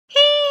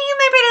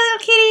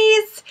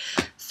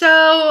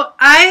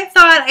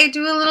I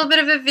do a little bit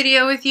of a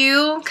video with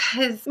you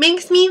because it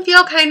makes me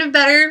feel kind of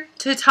better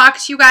to talk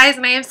to you guys,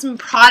 and I have some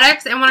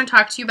products I want to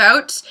talk to you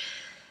about.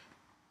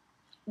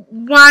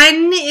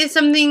 One is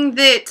something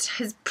that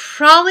has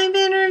probably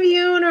been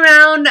reviewed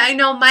around. I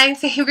know my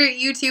favorite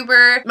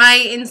YouTuber,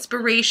 my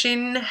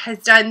inspiration, has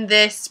done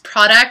this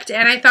product,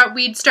 and I thought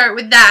we'd start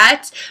with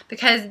that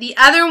because the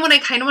other one I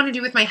kind of want to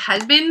do with my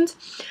husband.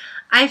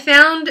 I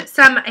found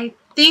some, I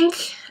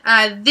think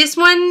this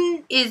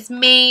one is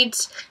made,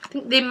 I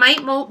think they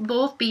might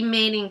both be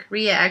made in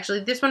Korea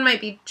actually. This one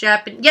might be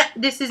Japanese. Yep,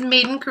 this is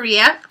made in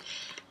Korea.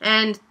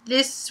 And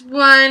this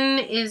one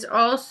is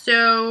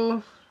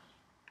also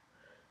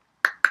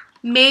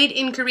made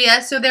in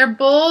Korea. So they're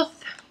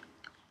both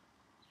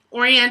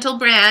Oriental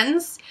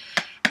brands.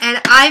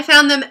 And I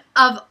found them,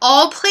 of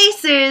all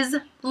places,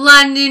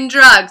 London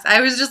Drugs.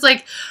 I was just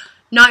like,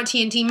 not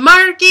TNT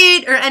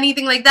Market or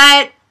anything like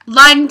that.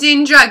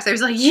 London Drugs. I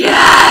was like,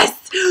 yes!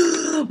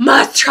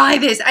 Must try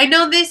this. I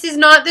know this is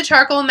not the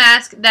charcoal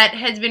mask that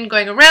has been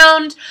going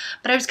around,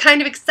 but I was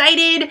kind of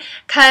excited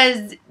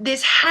because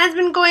this has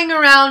been going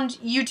around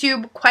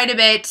YouTube quite a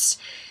bit.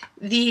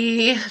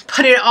 The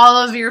put it all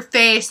over your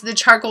face, the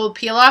charcoal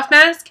peel-off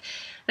mask.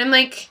 And I'm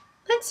like,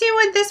 let's see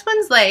what this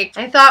one's like.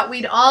 I thought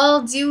we'd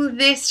all do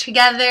this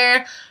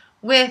together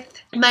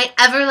with my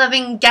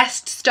ever-loving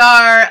guest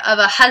star of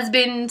a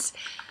husband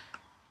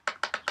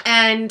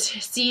and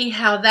see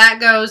how that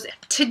goes.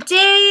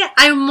 Today,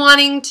 I'm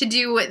wanting to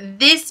do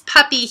this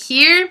puppy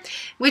here,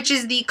 which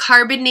is the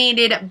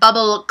carbonated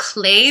bubble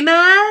clay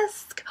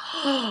mask.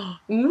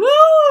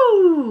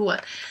 Woo!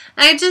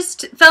 I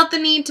just felt the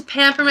need to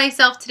pamper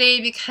myself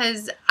today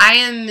because I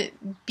am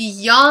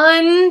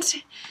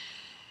beyond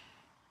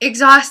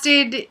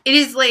exhausted. It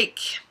is like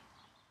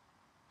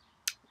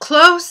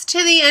close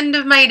to the end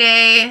of my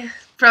day,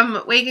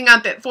 from waking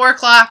up at 4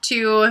 o'clock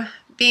to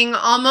being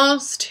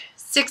almost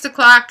 6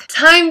 o'clock.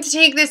 Time to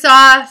take this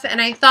off,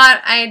 and I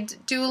thought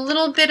I'd do a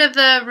little bit of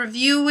a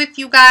review with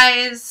you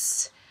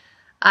guys,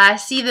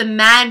 see the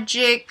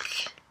magic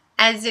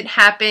as it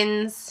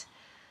happens,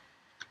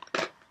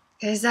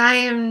 because I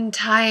am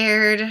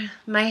tired,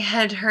 my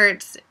head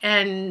hurts,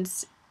 and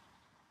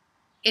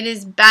it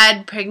is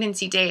bad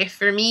pregnancy day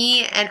for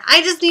me, and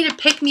I just need to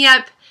pick me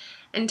up,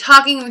 and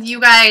talking with you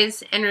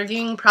guys and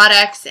reviewing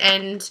products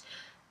and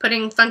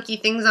putting funky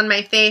things on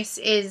my face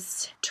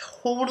is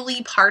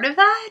totally part of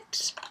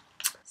that.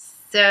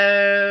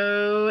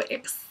 So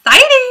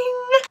exciting!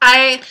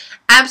 I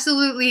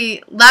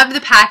absolutely love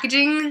the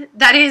packaging.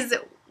 That is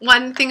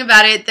one thing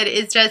about it that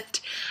is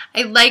just,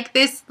 I like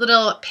this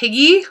little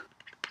piggy.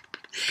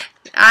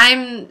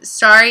 I'm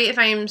sorry if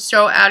I'm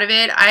so out of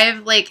it.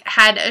 I've like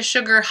had a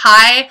sugar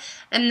high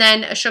and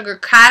then a sugar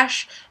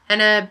crash and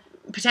a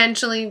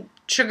potentially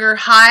sugar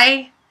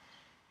high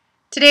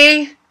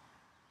today.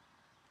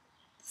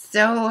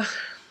 So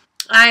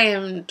I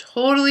am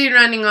totally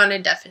running on a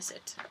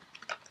deficit.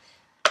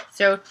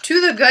 So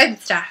to the good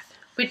stuff,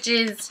 which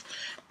is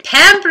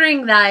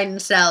pampering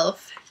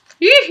thyself.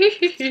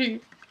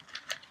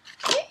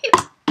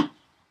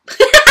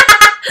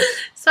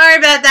 Sorry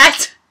about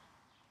that.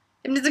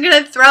 I'm just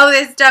going to throw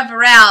this stuff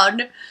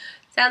around.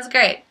 Sounds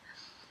great.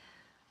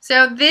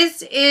 So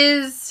this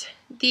is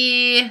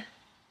the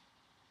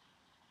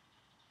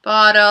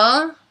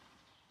bottle.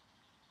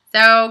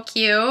 So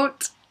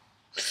cute.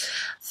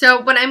 So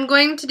what I'm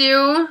going to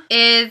do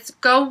is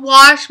go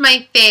wash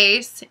my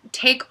face,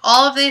 take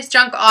all of this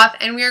junk off,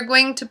 and we are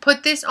going to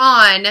put this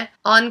on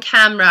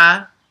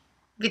camera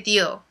with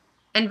you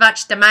and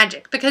watch the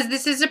magic. Because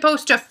this is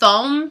supposed to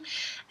foam,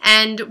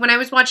 and when I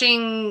was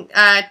watching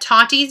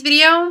Tati's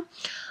video,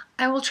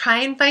 I will try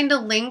and find a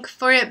link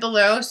for it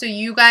below so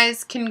you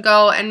guys can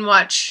go and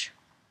watch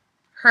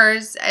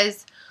hers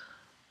as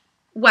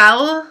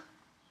well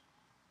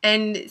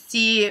and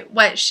see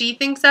what she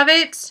thinks of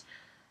it.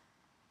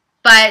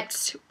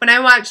 But when I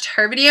watched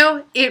her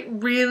video, it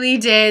really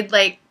did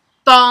like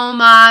foam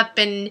up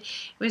and it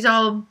was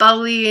all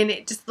bubbly and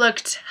it just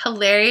looked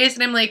hilarious.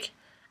 And I'm like,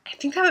 I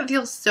think that would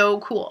feel so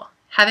cool,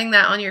 having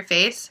that on your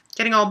face,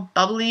 getting all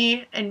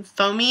bubbly and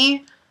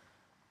foamy.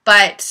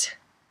 But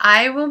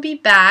I will be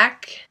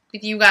back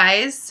with you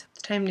guys.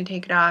 It's time to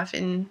take it off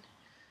and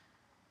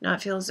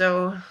not feel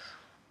so,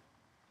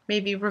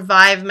 maybe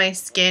revive my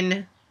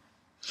skin.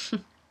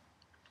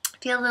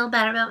 Feel a little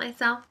better about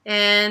myself.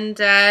 And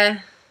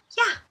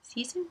yeah,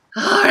 see you soon.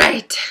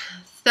 Alright,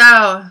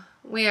 so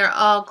we are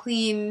all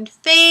clean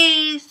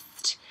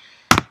faced.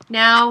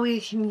 Now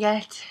we can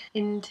get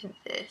into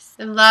this.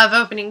 I love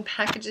opening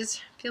packages.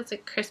 Feels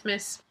like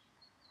Christmas.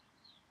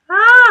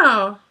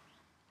 Oh,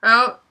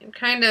 it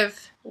kind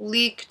of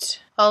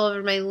leaked all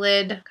over my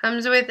lid.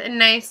 Comes with a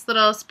nice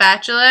little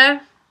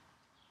spatula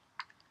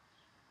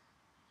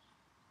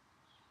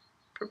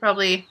for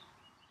probably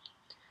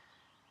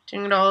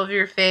doing it all over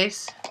your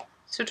face.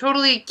 So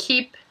totally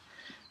keep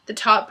the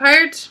top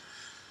part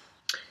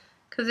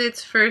because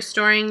it's for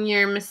storing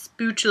your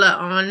spatula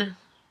on.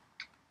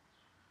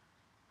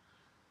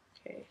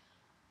 Okay.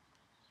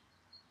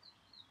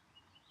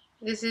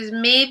 This is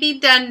maybe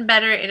done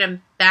better in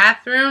a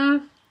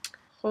bathroom.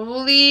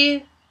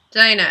 Holy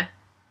Dinah.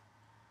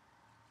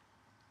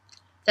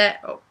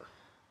 That, oh.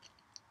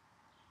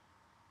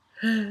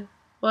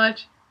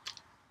 Watch.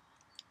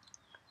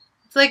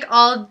 It's like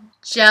all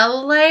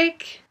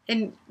gel-like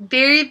and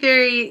very,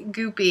 very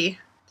goopy.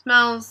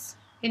 Smells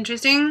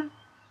interesting.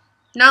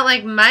 Not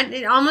like mud.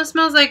 It almost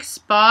smells like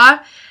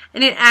spa.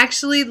 And it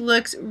actually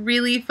looks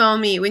really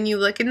foamy. When you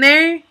look in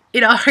there,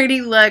 it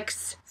already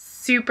looks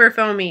super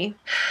foamy.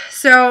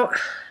 So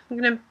I'm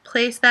going to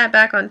place that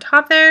back on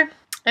top there.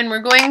 And we're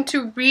going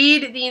to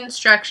read the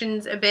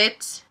instructions a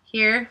bit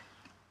here.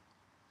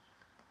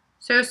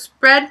 So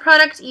spread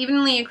product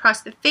evenly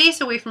across the face,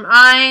 away from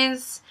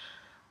eyes,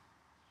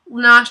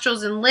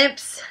 nostrils, and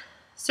lips.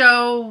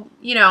 So,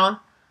 you know,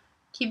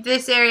 keep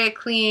this area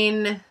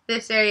clean,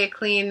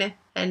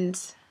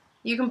 and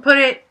you can put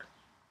it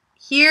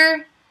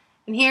here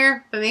and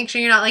here, but make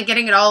sure you're not like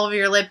getting it all over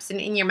your lips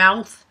and in your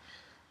mouth.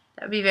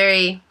 That would be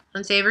very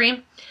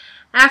unsavory.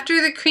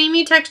 After the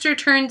creamy texture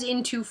turns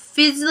into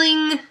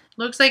fizzling,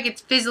 looks like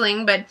it's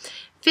fizzling, but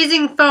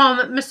fizzing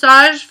foam,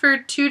 massage for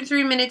 2 to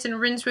 3 minutes and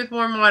rinse with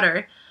warm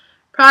water.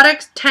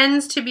 Product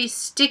tends to be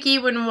sticky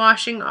when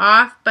washing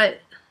off,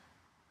 but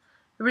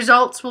the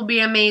results will be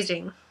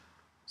amazing.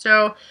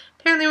 So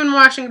apparently when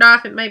washing it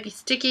off, it might be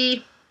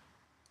sticky.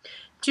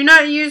 Do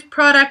not use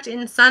product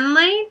in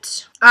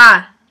sunlight.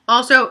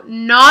 Also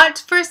not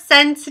for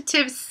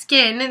sensitive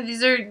skin.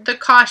 These are the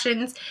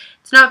cautions.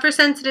 It's not for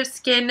sensitive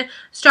skin.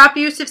 Stop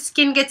use if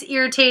skin gets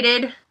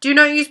irritated. Do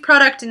not use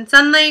product in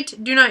sunlight.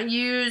 Do not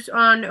use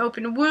on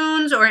open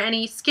wounds or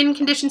any skin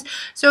conditions.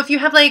 So if you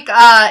have like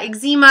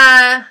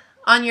eczema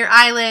on your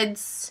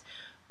eyelids,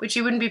 which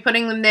you wouldn't be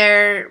putting them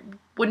there,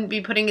 wouldn't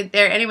be putting it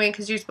there anyway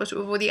because you're supposed to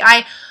avoid the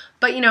eye.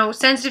 But you know,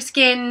 sensitive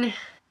skin,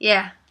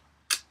 yeah,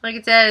 like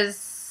it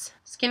says,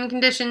 skin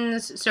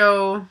conditions.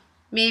 So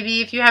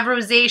maybe if you have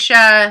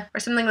rosacea or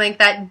something like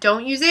that,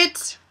 don't use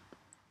it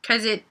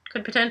because it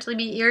could potentially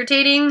be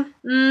irritating.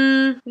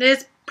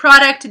 This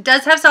product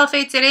does have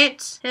sulfates in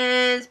it. It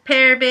has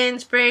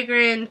parabens,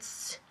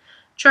 fragrance,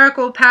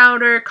 charcoal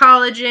powder,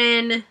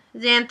 collagen,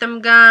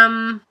 xanthan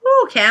gum,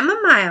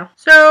 chamomile.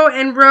 So,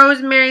 and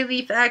rosemary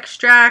leaf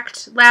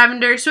extract,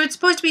 lavender. So it's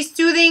supposed to be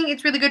soothing.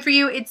 It's really good for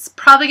you. It's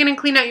probably going to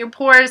clean out your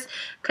pores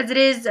because it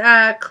is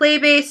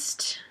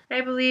clay-based, I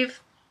believe.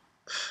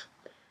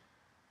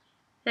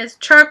 It has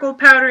charcoal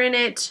powder in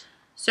it.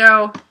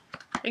 So,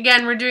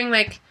 again, we're doing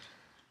like,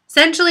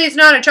 essentially it's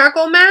not a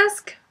charcoal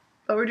mask,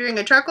 but we're doing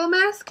a charcoal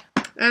mask.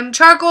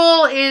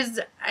 Charcoal is,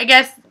 I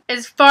guess,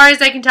 as far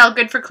as I can tell,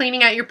 good for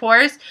cleaning out your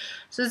pores.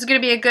 So this is going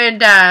to be a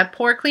good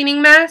pore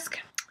cleaning mask.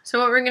 So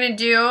what we're going to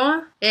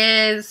do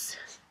is,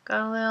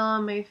 got a little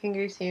on my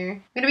fingers here.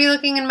 I'm going to be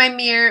looking in my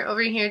mirror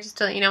over here just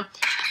to let you know.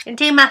 And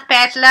take my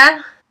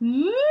spatula.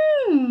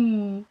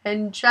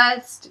 And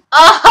just,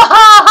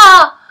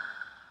 oh,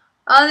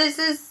 this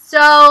is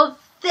so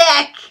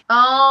thick.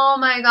 Oh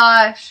my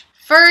gosh.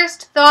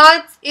 First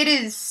thoughts, it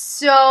is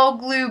so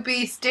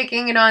gloopy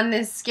sticking it on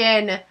this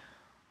skin.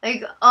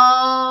 Like,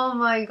 oh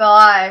my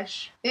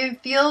gosh.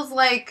 It feels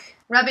like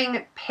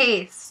rubbing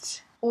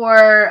paste.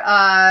 Or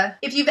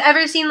if you've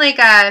ever seen like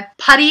a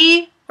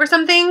putty or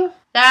something,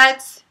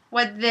 that's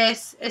what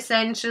this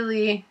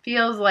essentially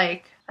feels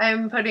like.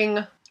 I'm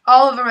putting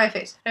all over my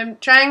face. I'm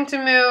trying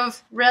to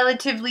move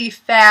relatively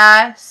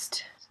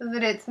fast so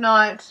that it's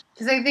not,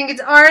 because I think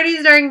it's already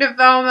starting to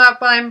foam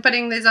up while I'm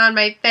putting this on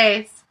my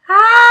face.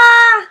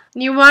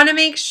 You want to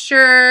make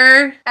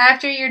sure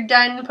after you're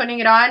done putting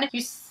it on,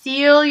 you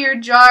seal your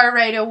jar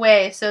right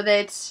away so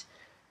that,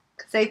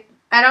 because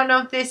I don't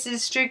know if this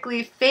is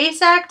strictly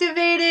face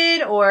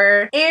activated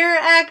or air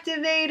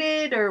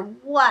activated or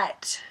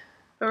what.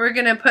 But we're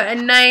going to put a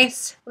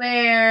nice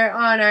layer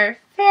on our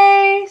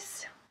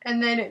face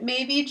and then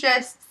maybe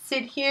just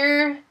sit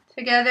here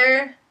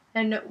together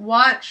and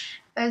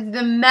watch as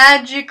the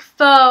magic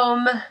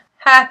foam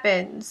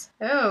happens.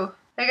 Oh,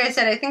 like I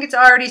said, I think it's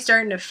already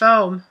starting to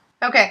foam.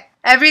 Okay,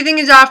 everything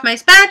is off my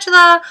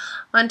spatula,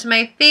 onto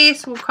my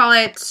face. We'll call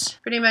it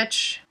pretty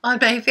much on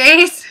my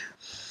face.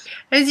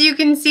 As you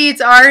can see,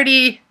 it's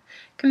already,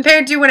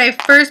 compared to when I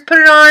first put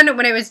it on,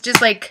 when it was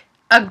just like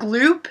a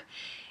gloop,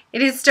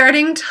 it is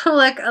starting to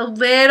look a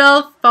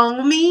little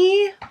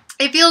foamy.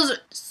 It feels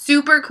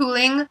super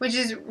cooling, which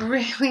is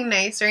really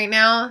nice right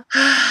now.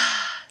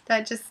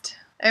 That just,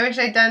 I wish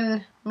I'd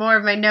done more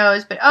of my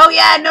nose, but oh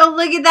yeah, no,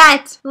 look at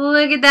that.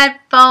 Look at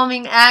that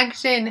foaming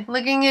action.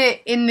 Looking at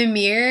it in the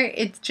mirror,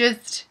 it's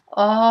just,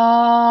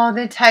 oh,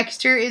 the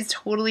texture is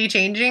totally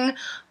changing.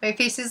 My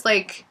face is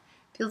like,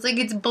 feels like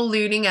it's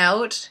ballooning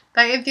out,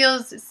 but it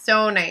feels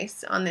so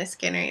nice on this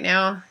skin right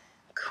now.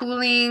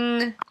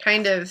 Cooling,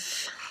 kind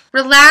of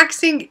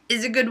relaxing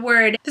is a good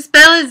word. The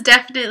smell is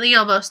definitely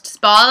almost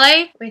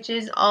spa-like, which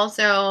is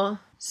also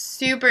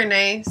super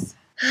nice.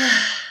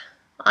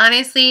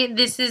 Honestly,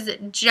 this is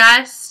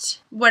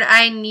just what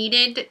I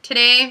needed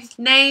today.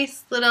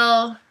 Nice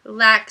little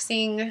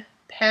relaxing,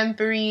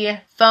 pampery,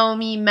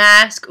 foamy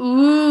mask.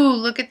 Ooh,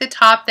 look at the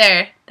top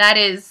there. That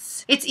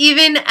is It's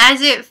even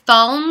as it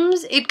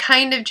foams, it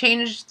kind of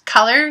changed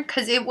color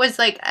because it was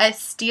like a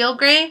steel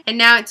gray and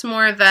now it's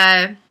more of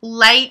a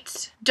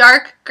light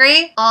dark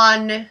gray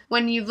on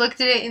when you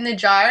looked at it in the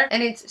jar,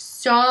 and it's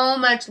so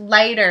much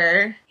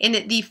lighter in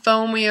the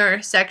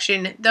foamier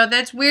section. Though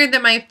that's weird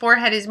that my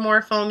forehead is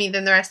more foamy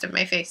than the rest of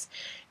my face.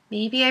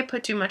 Maybe I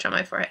put too much on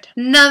my forehead.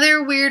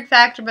 Another weird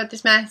fact about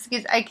this mask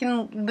is I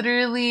can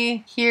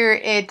literally hear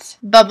it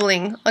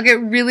bubbling. I'll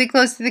get really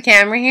close to the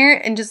camera here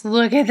and just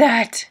look at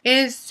that. It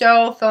is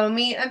so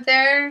foamy up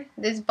there,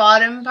 this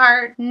bottom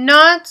part.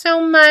 Not so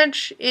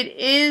much. It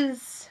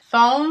is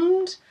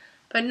foamed,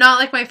 but not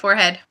like my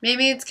forehead.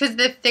 Maybe it's because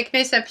the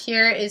thickness up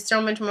here is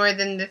so much more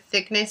than the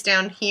thickness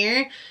down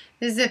here.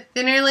 This is a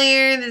thinner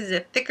layer, this is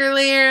a thicker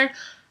layer.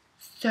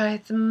 So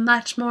it's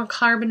much more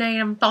carbonated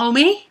and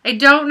foamy. I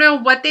don't know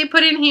what they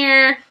put in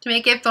here to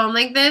make it foam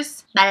like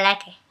this, but I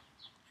like it.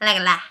 I like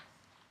it a lot.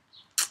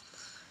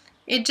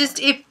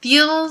 It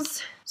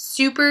feels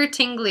super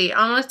tingly,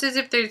 almost as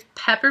if there's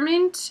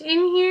peppermint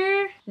in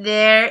here.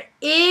 There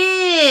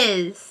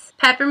is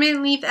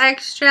peppermint leaf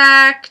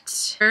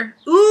extract.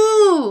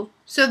 Ooh!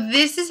 So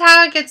this is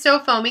how it gets so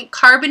foamy.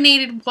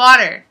 Carbonated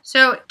water.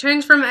 So it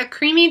turns from a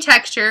creamy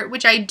texture,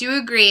 which I do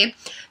agree,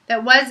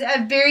 that was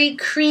a very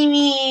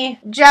creamy,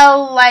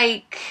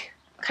 gel-like,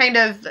 kind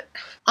of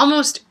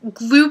almost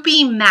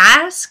gloopy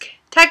mask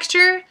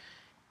texture,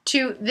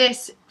 to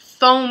this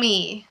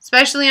foamy,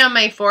 especially on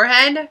my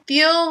forehead.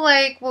 Feel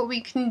like what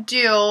we can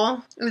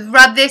do is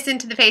rub this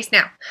into the face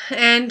now.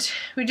 And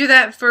we do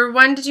that for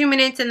 1 to 2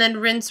 minutes and then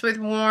rinse with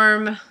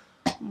warm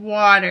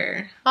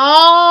water.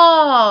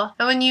 Oh,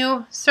 and when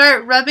you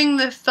start rubbing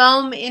the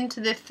foam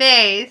into the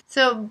face,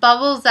 so it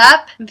bubbles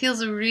up and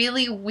feels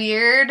really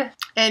weird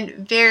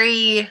and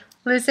very,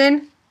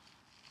 listen.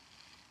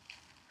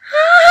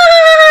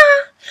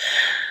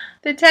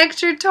 The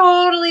texture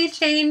totally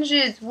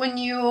changes when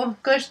you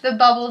push the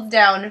bubbles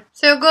down.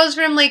 So it goes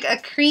from like a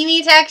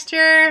creamy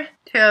texture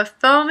to a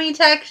foamy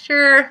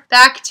texture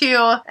back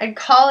to, I'd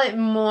call it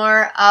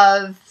more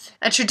of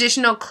a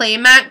traditional clay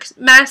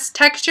mask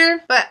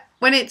texture, but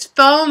when it's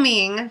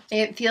foaming,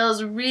 it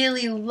feels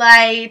really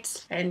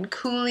light and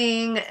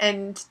cooling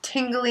and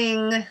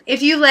tingling.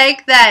 If you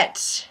like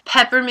that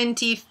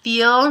pepperminty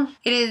feel,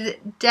 it is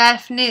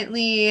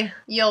definitely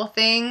your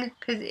thing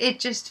because it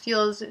just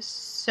feels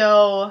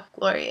so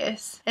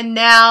glorious. And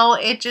now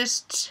it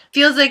just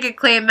feels like a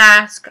clay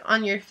mask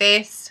on your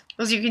face.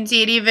 As you can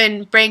see, it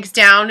even breaks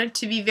down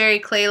to be very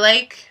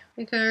clay-like.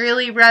 You can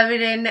really rub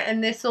it in,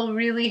 and this will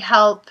really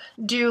help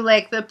do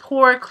like the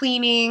pore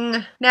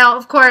cleaning. Now,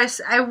 of course,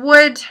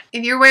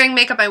 if you're wearing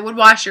makeup, I would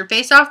wash your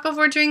face off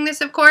before doing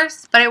this, of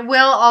course. But it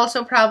will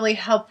also probably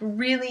help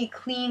really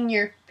clean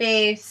your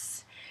face.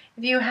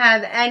 If you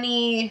have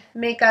any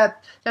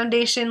makeup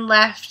foundation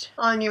left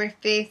on your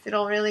face,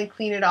 it'll really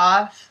clean it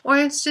off. Or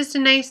it's just a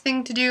nice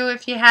thing to do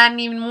if you hadn't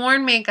even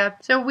worn makeup.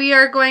 So we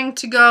are going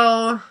to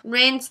go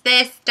rinse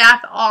this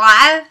stuff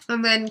off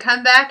and then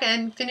come back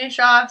and finish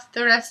off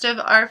the rest of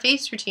our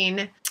face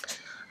routine.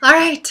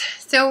 Alright,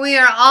 so we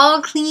are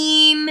all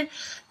clean.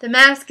 The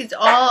mask is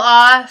all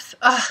off.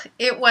 Oh,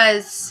 it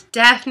was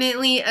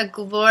definitely a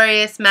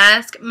glorious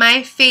mask.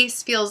 My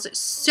face feels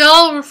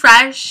so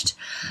refreshed.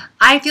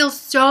 I feel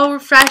so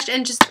refreshed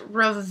and just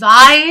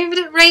revived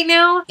right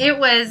now. It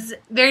was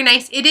very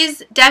nice. It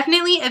is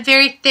definitely a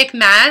very thick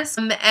mask,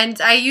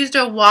 and I used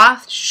a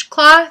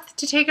washcloth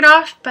to take it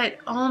off, but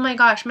oh my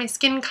gosh, my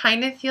skin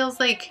kind of feels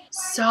like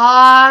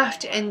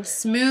soft and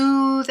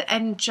smooth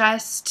and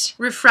just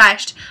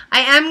refreshed. I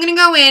am going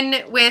to go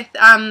in with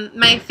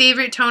my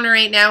favorite toner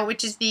right now,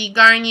 which is the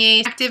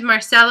Garnier Active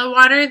Micellar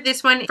Water.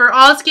 This one for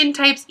all skin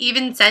types,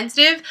 even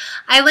sensitive.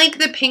 I like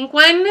the pink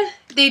one.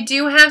 They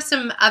do have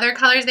some other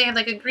colors. They have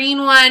like a green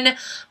one,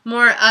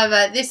 more of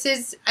a,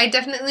 I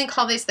definitely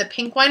call this the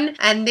pink one.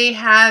 And they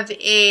have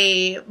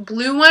a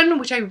blue one,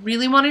 which I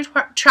really want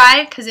to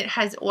try because it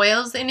has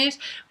oils in it,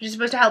 which is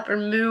supposed to help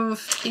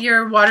remove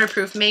your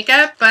waterproof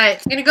makeup.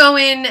 But I'm going to go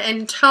in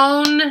and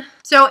tone.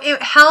 So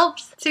it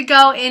helps to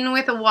go in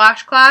with a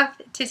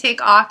washcloth to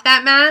take off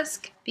that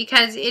mask,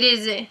 because it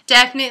is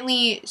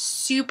definitely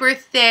super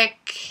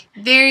thick,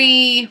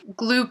 very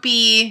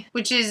gloopy,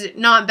 which is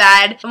not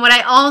bad. And what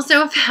I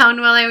also found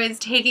while I was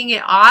taking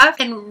it off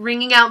and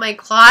wringing out my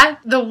cloth,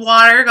 the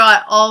water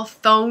got all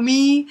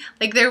foamy,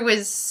 like there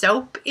was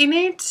soap in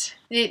it.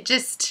 It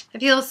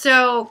feels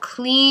so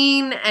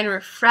clean and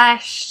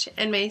refreshed,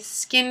 and my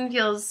skin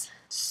feels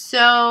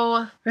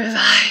so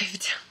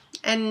revived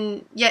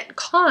and yet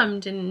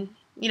calmed and,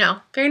 you know,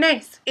 very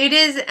nice. It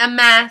is a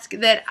mask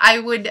that I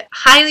would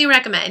highly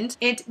recommend.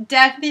 It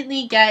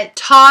definitely gets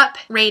top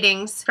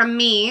ratings from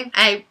me.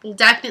 I will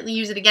definitely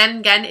use it again and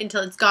again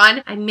until it's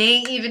gone. I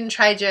may even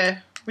try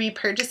to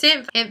repurchase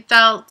it. It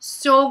felt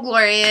so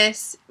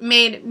glorious,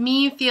 made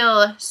me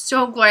feel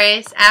so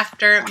glorious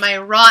after my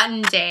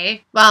rotten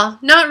day. Well,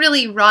 not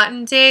really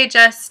rotten day,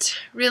 just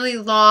really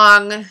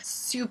long,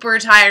 super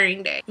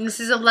tiring day. And this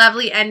is a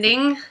lovely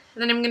ending.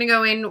 And then I'm going to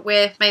go in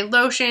with my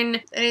lotion,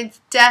 and it's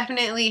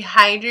definitely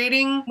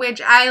hydrating, which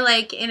I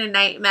like in a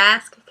night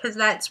mask because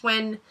that's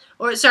when,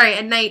 or sorry,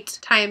 a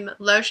nighttime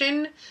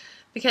lotion,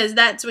 because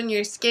that's when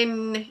your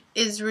skin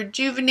is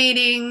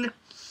rejuvenating,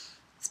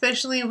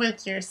 especially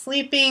with your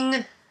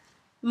sleeping.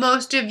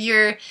 Most of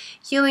your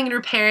healing and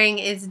repairing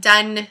is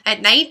done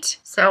at night,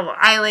 so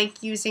I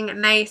like using a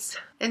nice,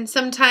 and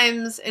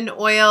sometimes an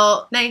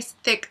oil, nice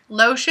thick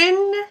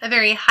lotion, a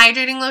very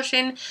hydrating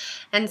lotion,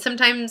 and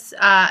sometimes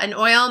an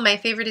oil. My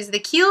favorite is the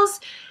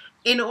Kiehl's,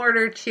 in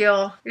order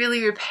to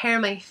really repair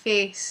my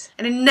face.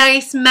 And a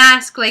nice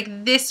mask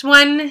like this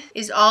one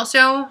is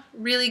also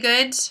really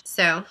good.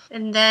 So,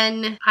 and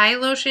then eye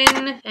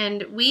lotion,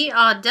 and we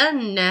are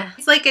done.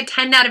 It's like a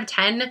 10 out of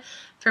 10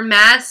 for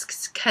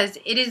masks because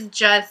it is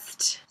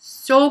just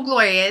so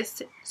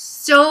glorious,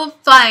 so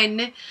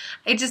fun.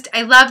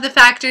 I love the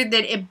factor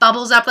that it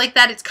bubbles up like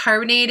that. It's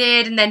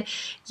carbonated, and then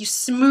you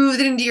smooth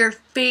it into your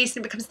face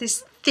and it becomes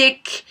this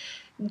thick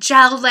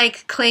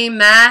gel-like clay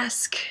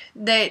mask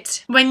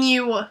that when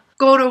you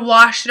go to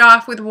wash it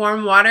off with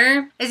warm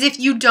water, as if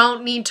you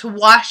don't need to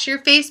wash your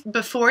face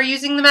before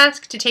using the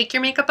mask to take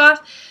your makeup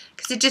off,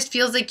 because it just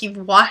feels like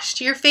you've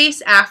washed your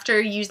face after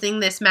using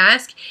this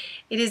mask.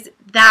 It is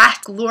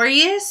that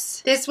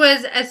glorious. This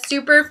was a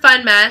super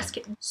fun mask.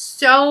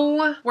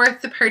 So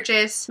worth the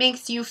purchase.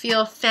 Makes you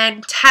feel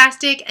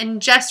fantastic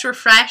and just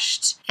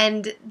refreshed.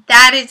 And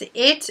that is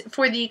it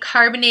for the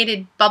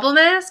carbonated bubble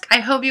mask.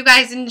 I hope you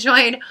guys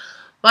enjoyed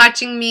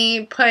watching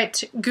me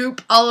put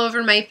goop all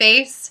over my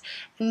face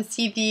and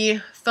see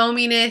the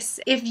foaminess.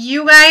 If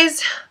you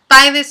guys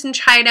buy this and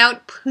try it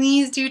out,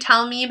 please do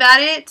tell me about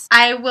it.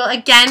 I will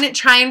again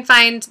try and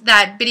find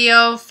that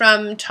video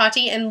from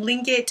Tati and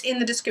link it in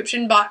the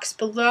description box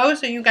below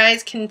so you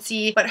guys can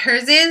see what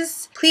hers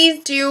is.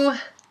 Please do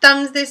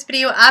thumbs this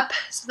video up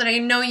so that I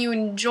know you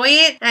enjoy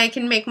it and I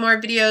can make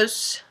more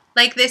videos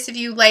like this if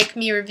you like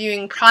me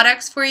reviewing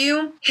products for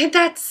you. Hit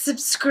that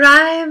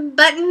subscribe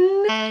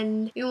button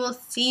and we will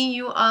see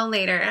you all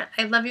later.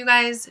 I love you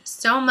guys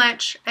so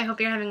much. I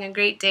hope you're having a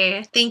great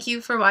day. Thank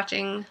you for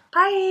watching.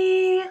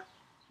 Bye!